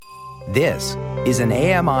This is an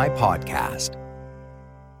AMI podcast.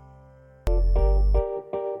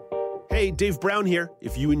 Hey, Dave Brown here.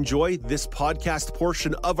 If you enjoy this podcast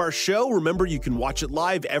portion of our show, remember you can watch it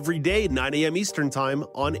live every day at 9 a.m. Eastern Time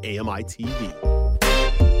on AMI TV.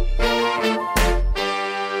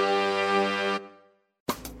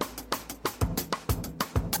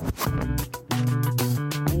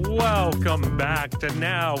 Welcome back to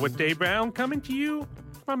Now with Dave Brown, coming to you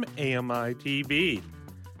from AMI TV.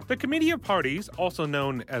 The Committee of Parties, also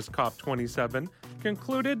known as COP27,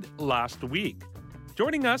 concluded last week.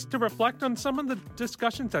 Joining us to reflect on some of the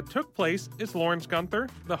discussions that took place is Lawrence Gunther,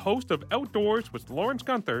 the host of Outdoors with Lawrence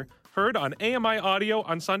Gunther, heard on AMI Audio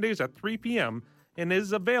on Sundays at 3 p.m. and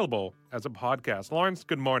is available as a podcast. Lawrence,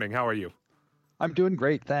 good morning. How are you? I'm doing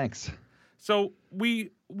great, thanks. So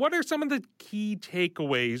what are some of the key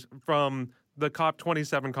takeaways from the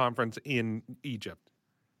COP27 conference in Egypt?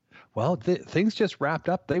 Well, things just wrapped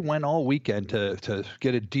up. They went all weekend to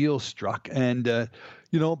get a deal struck. And,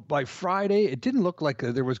 by Friday, it didn't look like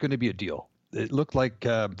there was going to be a deal. It looked like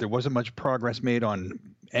there wasn't much progress made on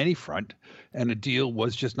any front, and a deal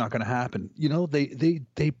was just not going to happen.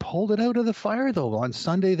 They pulled it out of the fire, though. On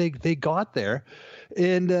Sunday, they got there.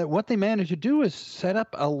 And what they managed to do is set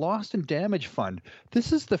up a lost and damaged fund.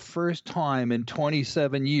 This is the first time in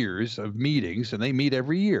 27 years of meetings, and they meet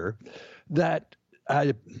every year, that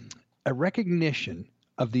a recognition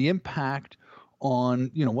of the impact on,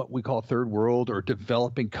 what we call third world or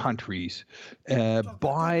developing countries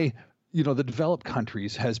by, the developed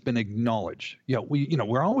countries has been acknowledged.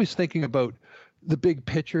 We're always thinking about the big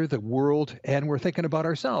picture, the world, and we're thinking about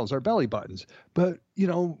ourselves, our belly buttons. But,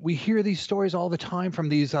 we hear these stories all the time from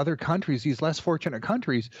these other countries, these less fortunate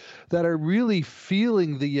countries that are really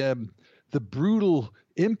feeling the brutal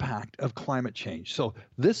impact of climate change. So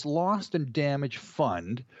this lost and damaged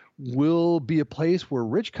fund will be a place where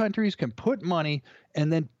rich countries can put money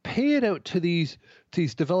and then pay it out to these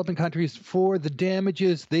developing countries for the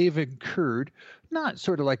damages they've incurred, not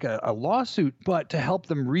sort of like a lawsuit, but to help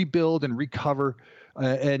them rebuild and recover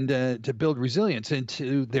and to build resilience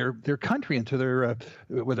into their country, into their,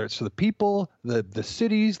 whether it's the people, the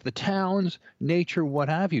cities, the towns, nature, what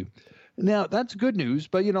have you. Now, that's good news,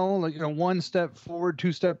 but, one step forward,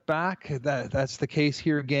 two step back, that's the case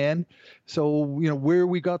here again. So, where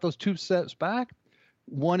we got those two steps back,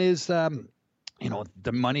 one is, the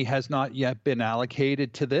money has not yet been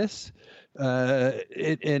allocated to this.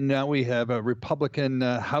 And now we have a Republican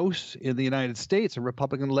House in the United States, a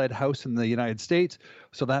Republican-led House in the United States.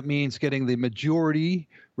 So that means getting the majority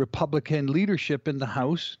Republican leadership in the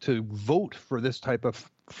House to vote for this type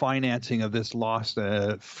of financing of this lost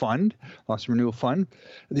renewal fund.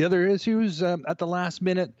 The other issues at the last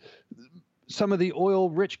minute, some of the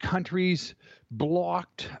oil-rich countries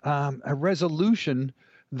blocked a resolution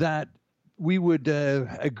that we would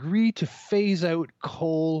agree to phase out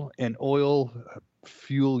coal and oil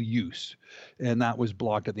fuel use, and that was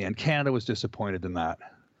blocked at the end. Canada was disappointed in that,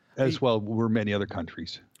 as well were many other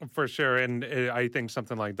countries. For sure, and I think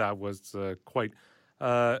something like that was quite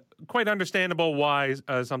understandable why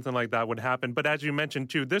something like that would happen. But as you mentioned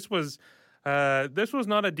too, this was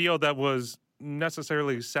not a deal that was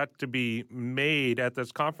necessarily set to be made at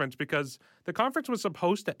this conference, because the conference was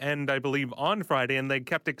supposed to end, I believe, on Friday, and they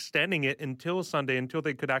kept extending it until Sunday until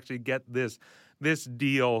they could actually get this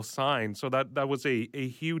deal signed. So that was a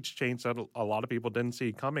huge change that a lot of people didn't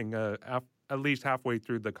see coming at least halfway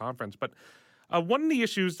through the conference. But one of the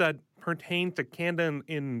issues that pertain to Canada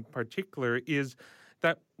in particular is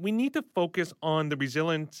that we need to focus on the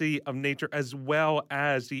resiliency of nature as well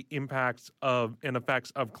as the impacts of and effects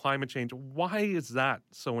of climate change. Why is that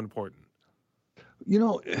so important?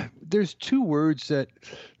 There's two words that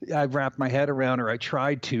I've wrapped my head around, or I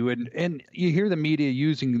tried to, and you hear the media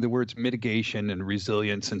using the words mitigation and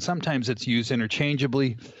resilience, and sometimes it's used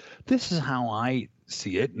interchangeably. This is how I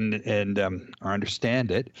see it and or understand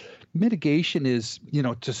it. Mitigation is,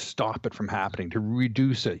 to stop it from happening, to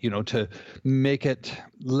reduce it, to make it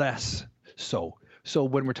less so. So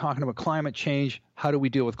when we're talking about climate change, how do we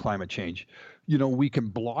deal with climate change? We can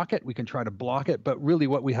block it, we can try to block it, but really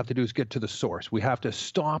what we have to do is get to the source. We have to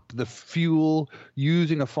stop the fuel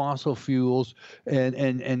using of fossil fuels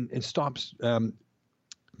and stop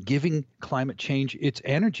giving climate change its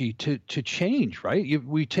energy to change, right?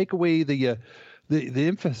 We take away the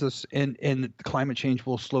emphasis, and climate change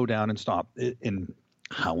will slow down and stop. In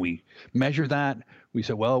how we measure that, we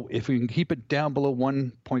say, well, if we can keep it down below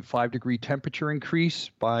 1.5 degree temperature increase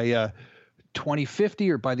by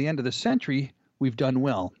 2050 or by the end of the century, we've done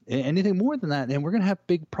well. Anything more than that, and we're going to have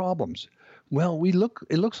big problems. Well,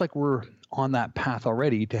 it looks like we're on that path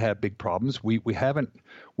already to have big problems.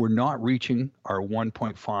 We're not reaching our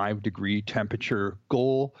 1.5 degree temperature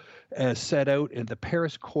goal as set out in the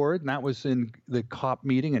Paris Accord, and that was in the COP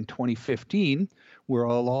meeting in 2015, where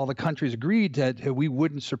all the countries agreed that we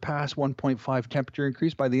wouldn't surpass 1.5 temperature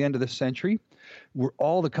increase by the end of the century.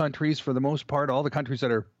 All the countries, for the most part, all the countries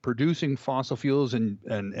that are producing fossil fuels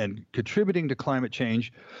and contributing to climate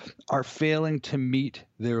change are failing to meet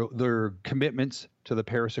their commitments to the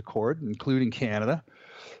Paris Accord, including Canada.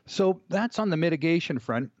 So that's on the mitigation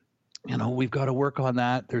front. We've got to work on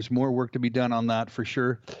that. There's more work to be done on that for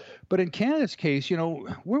sure. But in Canada's case,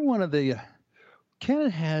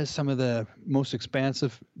 Canada has some of the most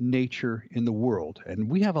expansive nature in the world, and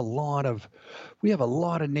we have a lot of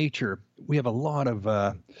nature. We have a lot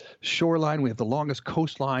of shoreline. We have the longest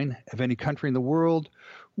coastline of any country in the world.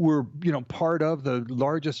 We're part of the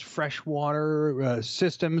largest freshwater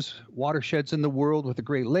watersheds in the world with the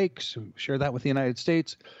Great Lakes. We share that with the United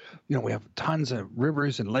States. We have tons of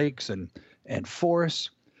rivers and lakes and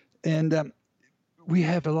forests, and we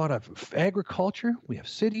have a lot of agriculture. We have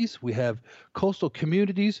cities. We have coastal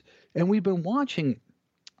communities, and we've been watching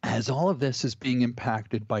as all of this is being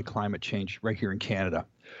impacted by climate change right here in Canada.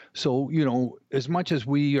 So, as much as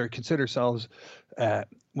we consider ourselves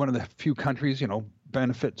one of the few countries,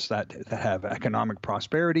 benefits that have economic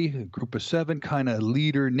prosperity, a group of seven kind of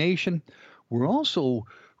leader nation, we're also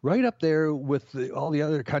right up there with all the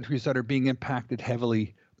other countries that are being impacted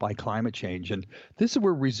heavily by climate change. And this is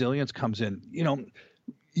where resilience comes in.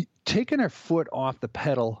 Taking our foot off the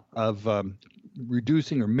pedal of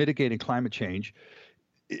reducing or mitigating climate change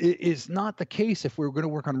is not the case if we're going to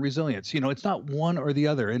work on resilience. It's not one or the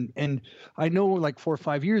other. And I know like 4 or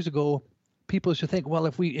 5 years ago, people used to think, well,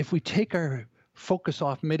 if we take our focus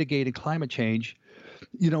off mitigating climate change,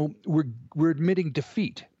 we're admitting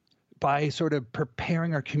defeat by sort of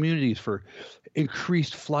preparing our communities for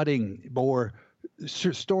increased flooding or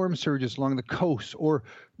storm surges along the coast, or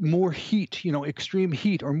more heat, extreme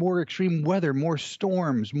heat, or more extreme weather, more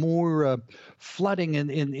storms, more flooding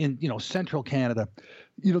in central Canada.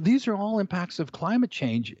 These are all impacts of climate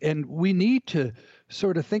change, and we need to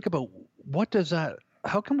sort of think about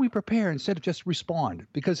how can we prepare instead of just respond?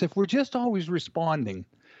 Because if we're just always responding,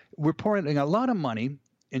 we're pouring a lot of money.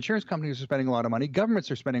 Insurance companies are spending a lot of money. Governments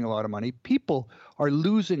are spending a lot of money. People are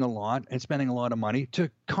losing a lot and spending a lot of money to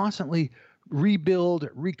constantly rebuild,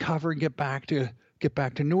 recover, and get back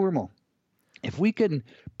to normal. If we can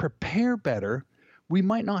prepare better, we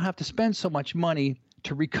might not have to spend so much money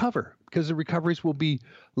to recover, because the recoveries will be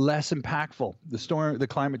less impactful. The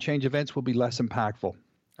climate change events will be less impactful.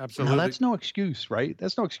 Absolutely. Now, that's no excuse, right?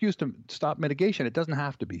 That's no excuse to stop mitigation. It doesn't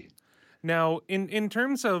have to be. Now, in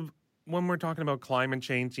terms of when we're talking about climate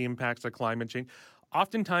change, the impacts of climate change,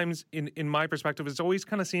 oftentimes, in my perspective, it's always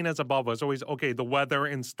kind of seen as a bubble. It's always, okay, the weather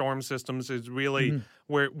and storm systems is really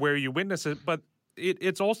where you witness it, but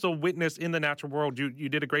it's also witnessed in the natural world. You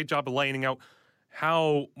did a great job of laying out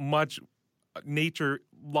how much nature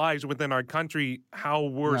lies within our country, how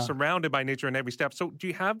we're surrounded by nature in every step. So do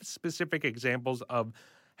you have specific examples of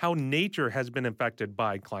how nature has been affected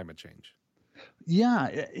by climate change? Yeah,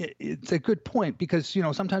 it's a good point, because,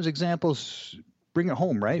 sometimes examples bring it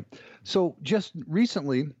home, right? So just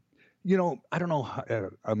recently, I don't know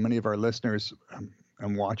how many of our listeners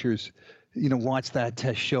and watchers, watch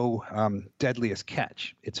that show, Deadliest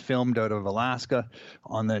Catch. It's filmed out of Alaska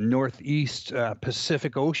on the northeast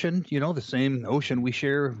Pacific Ocean, the same ocean we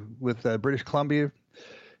share with British Columbia.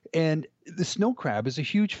 And the snow crab is a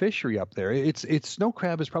huge fishery up there. It's snow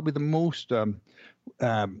crab is probably the most,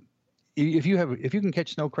 if you can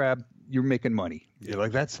catch snow crab, you're making money.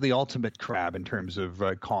 That's the ultimate crab in terms of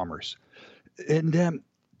commerce. And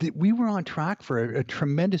we were on track for a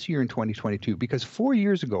tremendous year in 2022, because 4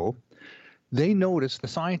 years ago, they noticed, the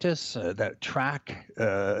scientists that track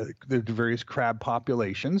the various crab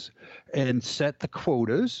populations and set the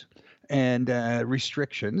quotas and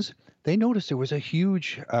restrictions, they noticed there was a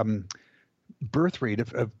huge birth rate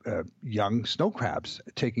of young snow crabs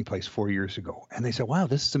taking place 4 years ago. And they said, wow,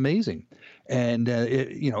 this is amazing. And,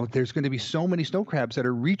 there's going to be so many snow crabs that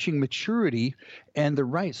are reaching maturity and the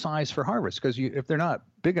right size for harvest, because if they're not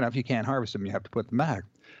big enough, you can't harvest them. You have to put them back.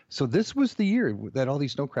 So this was the year that all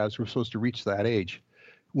these snow crabs were supposed to reach that age.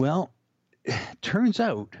 Well, turns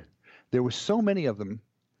out there were so many of them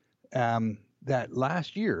that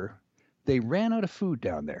last year they ran out of food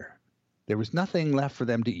down there. There was nothing left for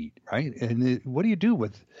them to eat, right? And what do you do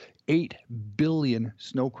with 8 billion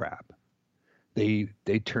snow crab? They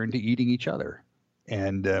turned to eating each other.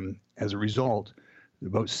 And as a result,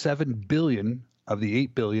 about 7 billion of the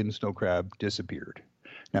 8 billion snow crab disappeared.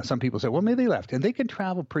 Now, some people say, well, maybe they left, and they can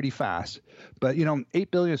travel pretty fast. But,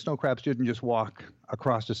 8 billion snow crabs didn't just walk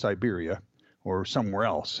across to Siberia or somewhere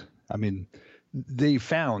else. I mean, they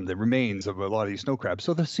found the remains of a lot of these snow crabs.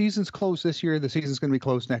 So the season's closed this year. The season's going to be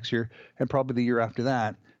closed next year and probably the year after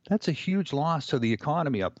that. That's a huge loss to the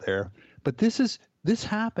economy up there. But this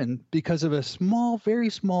happened because of a very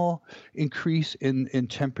small increase in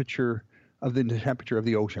temperature of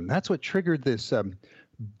the ocean. That's what triggered this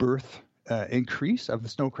birth increase of the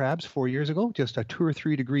snow crabs 4 years ago, just a 2 or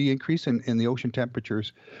 3 degree increase in the ocean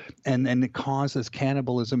temperatures. And it caused this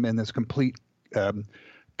cannibalism and this complete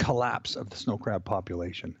collapse of the snow crab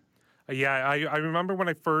population. Yeah, I remember when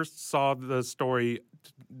I first saw the story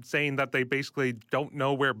saying that they basically don't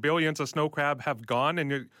know where billions of snow crab have gone, and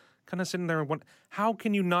you're kind of sitting there and wondering, how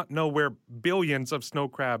can you not know where billions of snow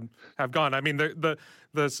crab have gone? I mean, their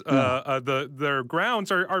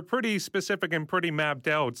grounds are pretty specific and pretty mapped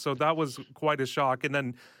out, so that was quite a shock. And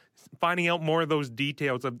then finding out more of those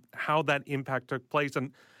details of how that impact took place.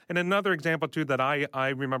 And another example, too, that I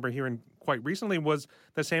remember hearing quite recently was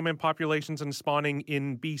the salmon populations and spawning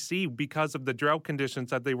in BC because of the drought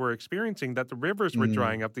conditions that they were experiencing, that the rivers were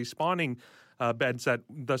drying up. These spawning beds that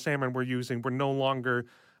the salmon were using were no longer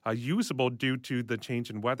usable due to the change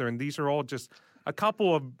in weather. And these are all just a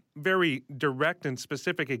couple of very direct and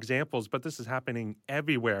specific examples, but this is happening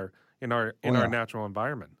everywhere in our natural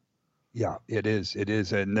environment. Yeah, it is. It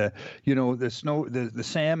is. And, the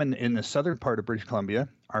salmon in the southern part of British Columbia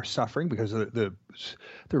are suffering because the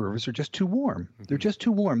rivers are just too warm. They're just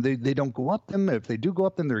too warm. They don't go up them. If they do go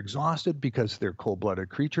up them, they're exhausted because they're cold-blooded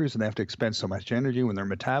creatures and they have to expend so much energy when their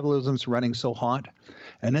metabolism's running so hot.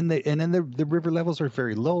 And then the river levels are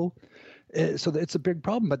very low. So it's a big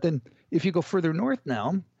problem. But then if you go further north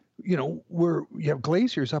now, where you have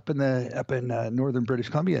glaciers up in northern British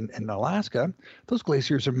Columbia and Alaska, those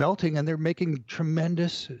glaciers are melting and they're making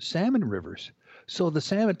tremendous salmon rivers. So the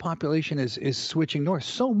salmon population is switching north,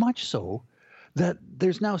 so much so that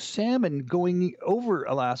there's now salmon going over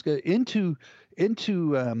Alaska into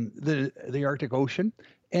the Arctic Ocean,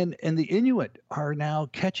 and the Inuit are now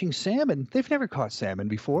catching salmon. They've never caught salmon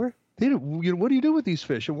before. What do you do with these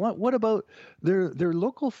fish? And what about their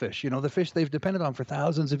local fish? The fish they've depended on for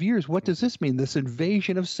thousands of years. What does this mean? This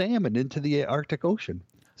invasion of salmon into the Arctic Ocean.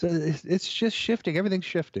 So it's just shifting. Everything's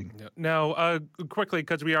shifting. Now, quickly,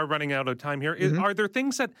 because we are running out of time here, are there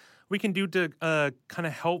things that we can do to kind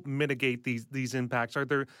of help mitigate these impacts? Are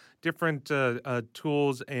there different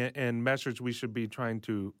tools and measures we should be trying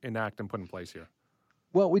to enact and put in place here?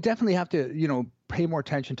 Well, we definitely have to, pay more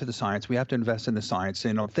attention to the science. We have to invest in the science.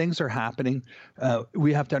 Things are happening.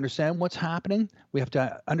 We have to understand what's happening. We have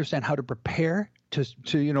to understand how to prepare to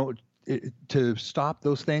stop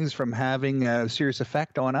those things from having a serious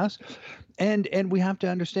effect on us. And we have to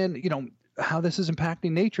understand, how this is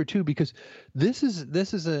impacting nature too, because this is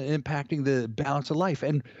impacting the balance of life.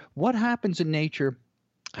 And what happens in nature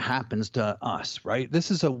happens to us, right?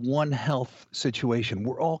 This is a one health situation.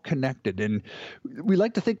 We're all connected, and we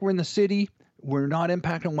like to think we're in the city. We're not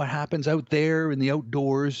impacting what happens out there in the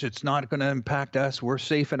outdoors. It's not going to impact us. We're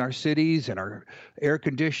safe in our cities and our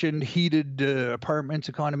air-conditioned, heated apartments,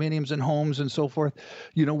 condominiums, and homes, and so forth.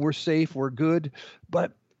 We're safe. We're good.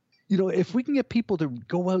 But if we can get people to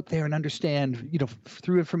go out there and understand,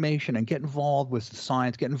 through information and get involved with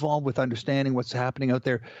science, get involved with understanding what's happening out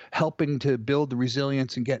there, helping to build the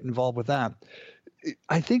resilience and get involved with that.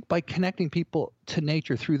 I think by connecting people to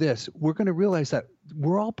nature through this, we're going to realize that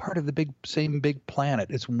we're all part of the same big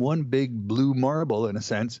planet. It's one big blue marble in a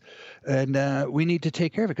sense, and we need to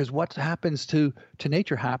take care of it, because what happens to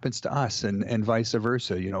nature happens to us, and vice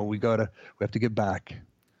versa. We have to give back.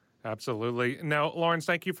 Absolutely. Now, Lawrence,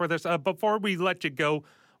 thank you for this. Before we let you go,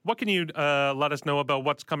 what can you let us know about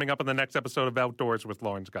what's coming up in the next episode of Outdoors with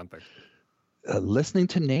Lawrence Gunther? Listening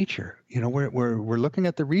to nature. We're looking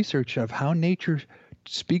at the research of how nature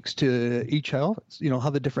speaks to each other.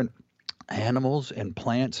 How the different animals and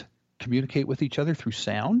plants communicate with each other through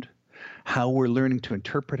sound. How we're learning to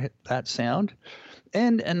interpret that sound,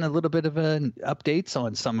 and a little bit of updates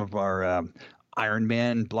on some of our blind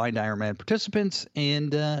Ironman participants,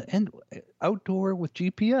 and outdoor with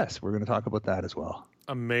GPS. We're going to talk about that as well.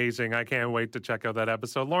 Amazing. I can't wait to check out that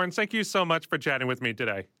episode. Lawrence, thank you so much for chatting with me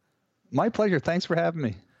today. My pleasure. Thanks for having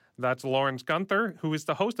me. That's Lawrence Gunther, who is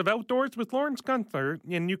the host of Outdoors with Lawrence Gunther,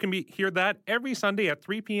 and you can hear that every Sunday at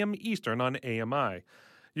 3 p.m. Eastern on AMI.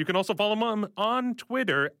 You can also follow him on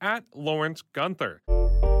Twitter at Lawrence Gunther.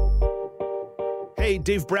 Hey,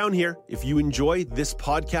 Dave Brown here. If you enjoy this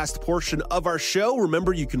podcast portion of our show,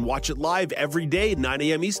 remember you can watch it live every day at 9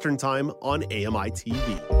 a.m. Eastern Time on AMI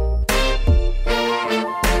TV.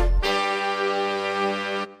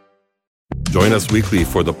 Join us weekly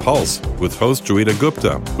for The Pulse with host Joeita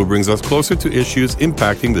Gupta, who brings us closer to issues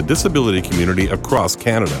impacting the disability community across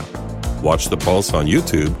Canada. Watch The Pulse on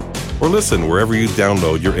YouTube or listen wherever you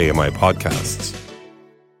download your AMI podcasts.